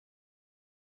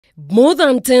More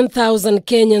than 10,000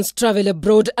 Kenyans travel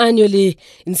abroad annually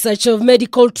in search of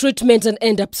medical treatment and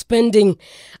end up spending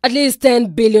at least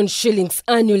 10 billion shillings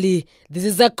annually. This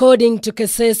is according to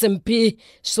Keses MP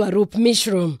Swarup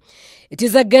Mishro. It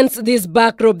is against this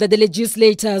backdrop that the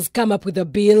legislators come up with a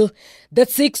bill that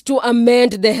seeks to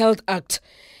amend the Health Act.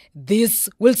 This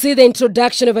will see the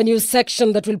introduction of a new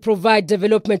section that will provide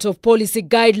development of policy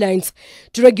guidelines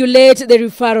to regulate the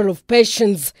referral of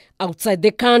patients outside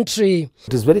the country.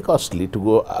 It is very costly to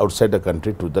go outside the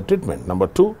country to the treatment. Number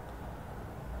two,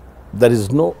 there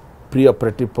is no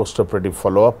pre-operative, post-operative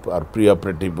follow-up or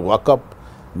pre-operative work-up.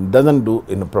 Doesn't do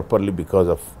properly because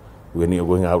of when you're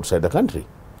going outside the country.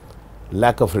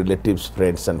 Lack of relatives,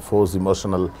 friends and foes,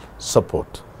 emotional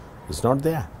support is not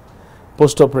there.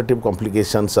 Post-operative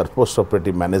complications or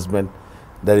post-operative management,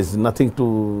 there is nothing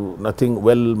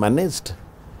well managed.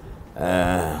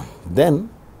 Then,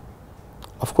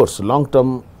 of course,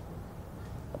 long-term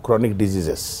chronic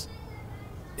diseases,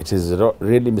 it is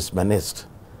really mismanaged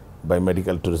by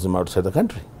medical tourism outside the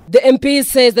country. The MP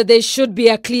says that there should be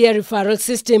a clear referral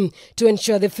system to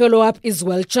ensure the follow-up is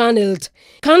well channeled.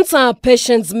 Cancer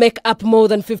patients make up more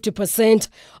than 50%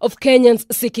 of Kenyans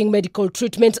seeking medical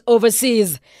treatment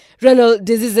overseas. Renal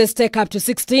diseases take up to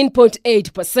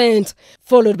 16.8%,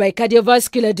 followed by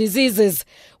cardiovascular diseases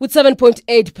with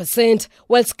 7.8%,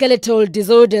 while skeletal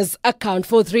disorders account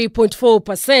for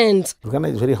 3.4%. Ghana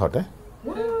is very hot, eh?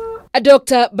 A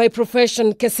doctor by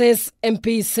profession, Keses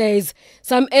MP says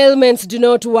some ailments do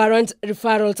not warrant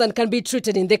referrals and can be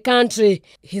treated in the country.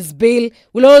 His bill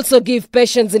will also give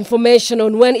patients information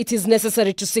on when it is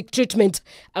necessary to seek treatment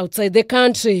outside the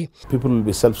country. People will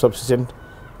be self-sufficient.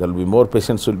 There will be more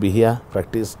patients will be here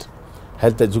practiced.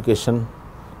 Health education,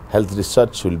 health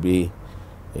research will be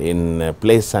in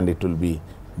place and it will be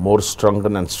more stronger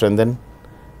and strengthened.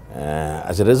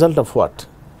 As a result of what?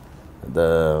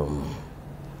 The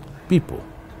people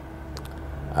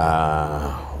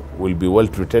will be well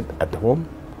treated at home.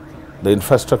 The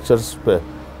infrastructures,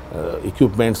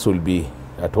 equipments will be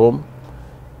at home.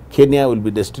 Kenya will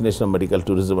be destination of medical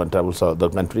tourism and travels to other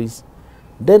countries.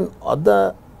 Then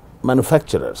other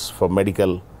manufacturers for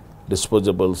medical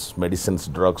disposables, medicines,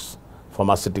 drugs,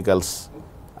 pharmaceuticals,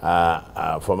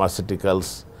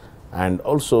 and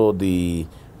also the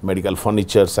medical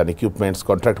furnitures and equipments,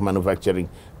 contract manufacturing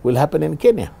will happen in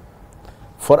Kenya.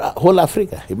 For whole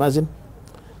Africa, imagine.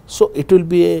 So it will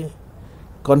be a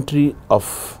country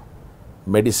of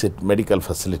medical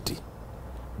facility.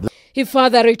 He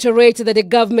further reiterated that the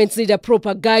governments need a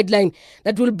proper guideline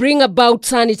that will bring about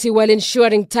sanity while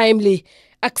ensuring timely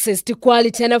access to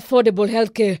quality and affordable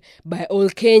healthcare by all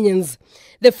Kenyans.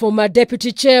 The former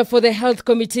deputy chair for the health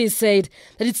committee said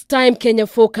that it's time Kenya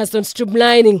focused on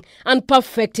streamlining and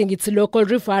perfecting its local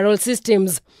referral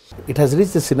systems. It has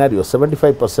reached a scenario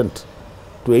 75%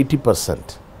 to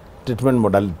 80% treatment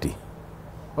modality,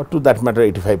 or to that matter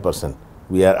 85%,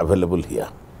 we are available here.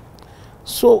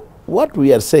 So what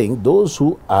we are saying, those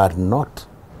who cannot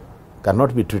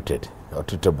be treated or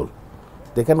treatable,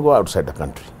 they can go outside the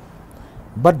country.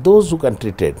 But those who can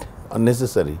treat it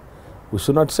unnecessary, we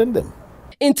should not send them.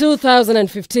 In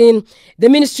 2015, the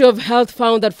Ministry of Health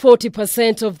found that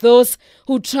 40% of those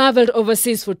who traveled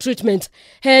overseas for treatment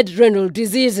had renal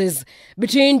diseases.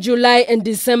 Between July and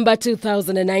December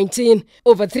 2019,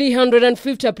 over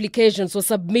 350 applications were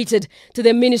submitted to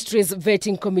the ministry's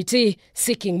vetting committee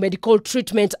seeking medical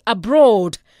treatment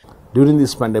abroad. During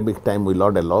this pandemic time, we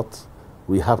learned a lot.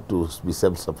 We have to be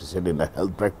self-sufficient in the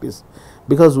health practice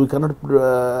because we cannot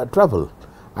travel.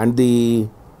 And the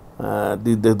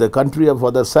country of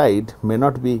other side may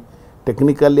not be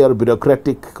technically or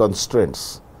bureaucratic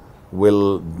constraints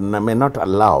may not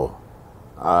allow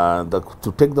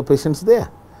to take the patients there.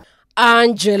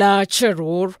 Angela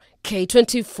Cheror,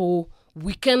 K24,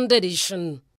 Weekend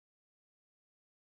Edition.